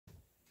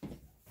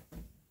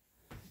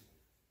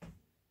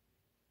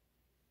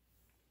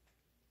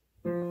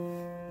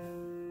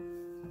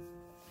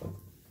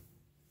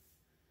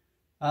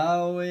I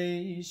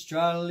always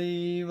try to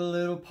leave a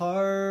little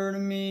part of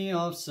me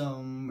off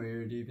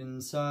somewhere deep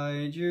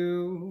inside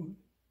you.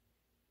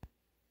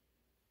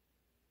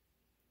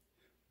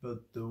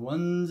 But the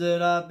ones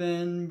that I've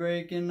been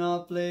breaking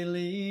off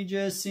lately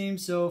just seem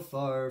so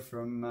far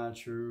from my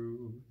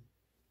truth.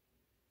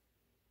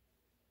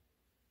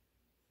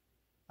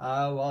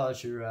 I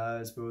watch your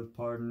eyes both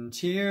part in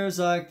tears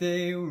like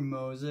they were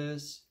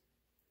Moses,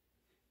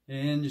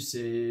 and your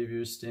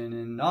Savior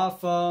standing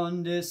off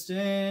on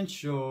distant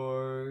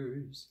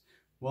shores,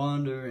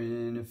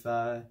 wondering if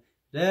I'd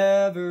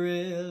ever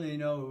really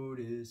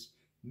noticed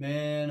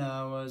man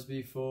I was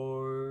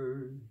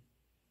before,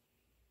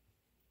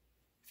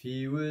 if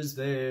he was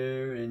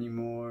there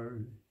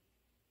anymore.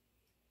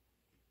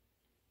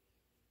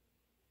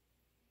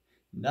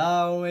 And I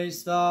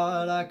always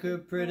thought I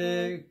could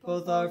predict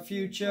both our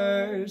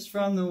futures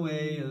from the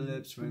way your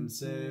lips went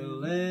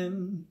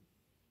sailing.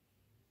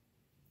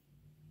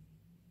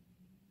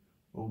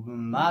 Oh, but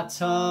my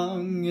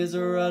tongue is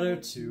a rudder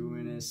too,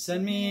 and it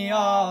sent me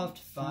off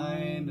to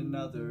find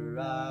another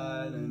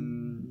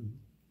island.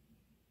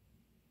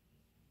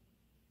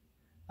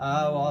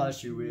 I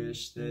watched you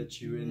wish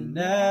that you had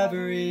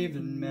never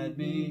even met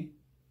me,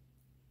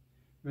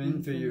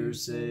 and for your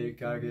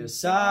sake I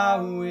guess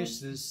I wish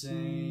the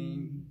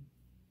same.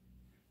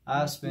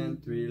 I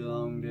spent 3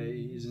 long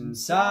days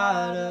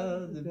inside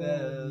of the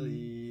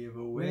belly of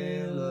a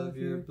whale of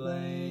your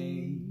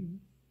blame.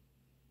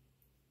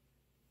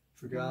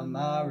 Forgot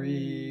my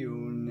real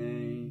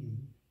name.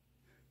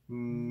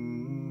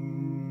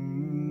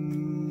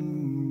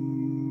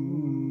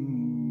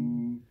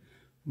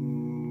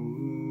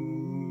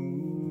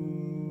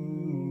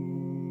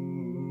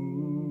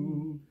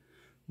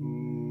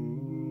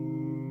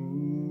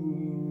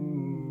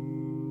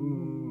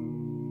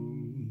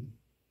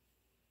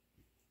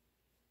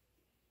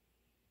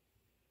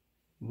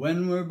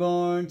 When we're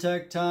born,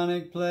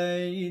 tectonic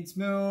plates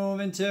move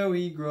until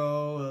we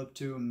grow up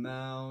to a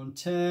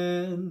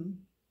mountain.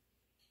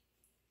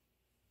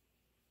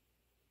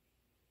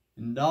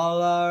 And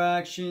all our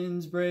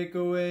actions break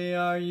away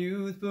our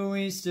youth, but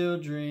we still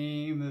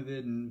dream of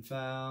hidden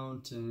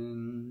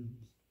fountains.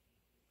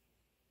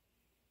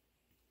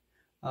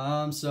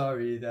 I'm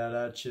sorry that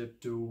I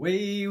chipped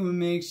away what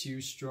makes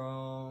you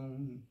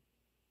strong.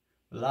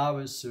 Well, I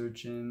was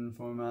searching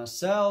for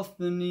myself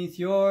beneath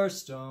your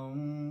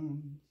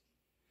stones,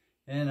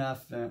 and I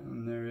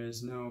found there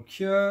is no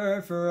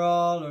cure for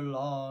all our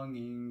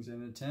longings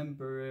in a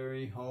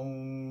temporary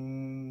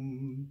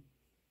home.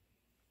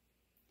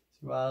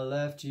 So I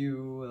left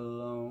you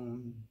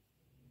alone.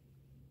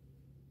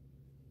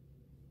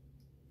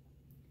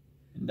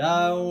 And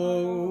I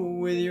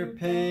woke with your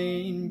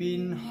pain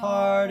beating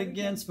hard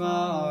against my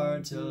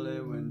heart till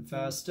it went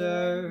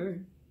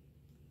faster.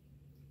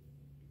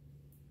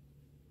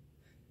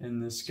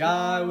 And the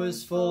sky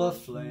was full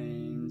of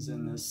flames,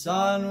 and the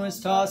sun was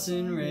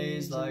tossing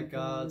rays like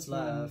God's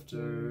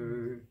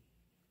laughter.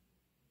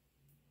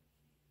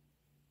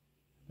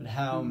 But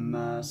how am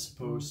I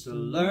supposed to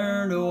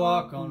learn to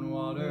walk on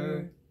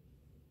water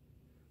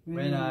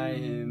when I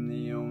am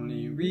the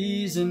only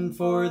reason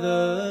for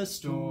the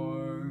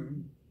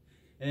storm?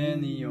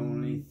 And the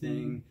only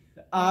thing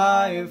that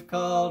I have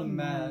called a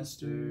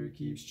master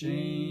keeps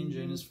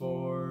changing his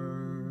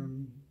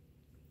form.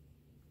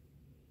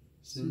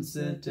 Since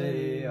that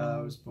day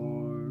I was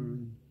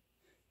born.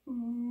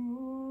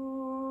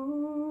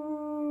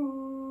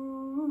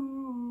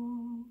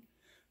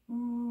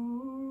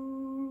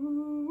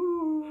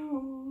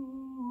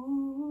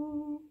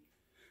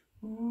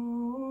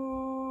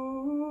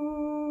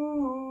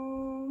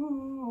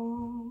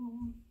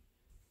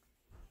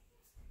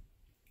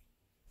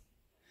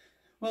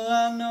 Well,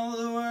 I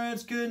know the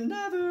words could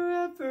never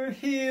ever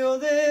heal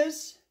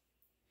this.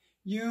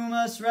 You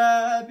must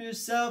wrap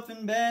yourself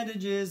in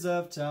bandages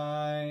of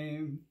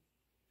time,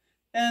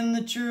 and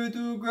the truth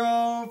will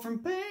grow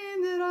from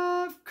pain that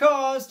I've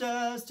caused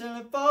us till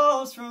it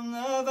falls from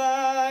the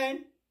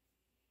vine.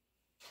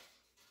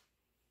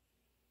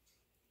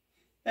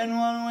 And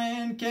one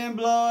wind can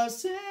blow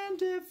us in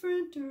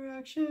different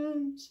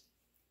directions.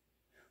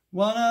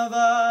 One of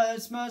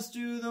us must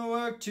do the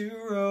work to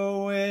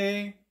row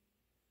away.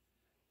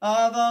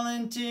 I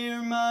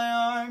volunteer my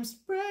arms to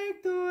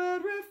break the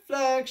wet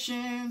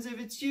reflections. If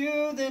it's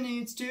you that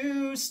needs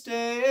to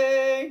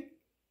stay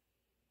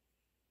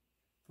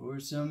for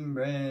some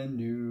brand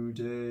new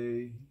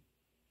day.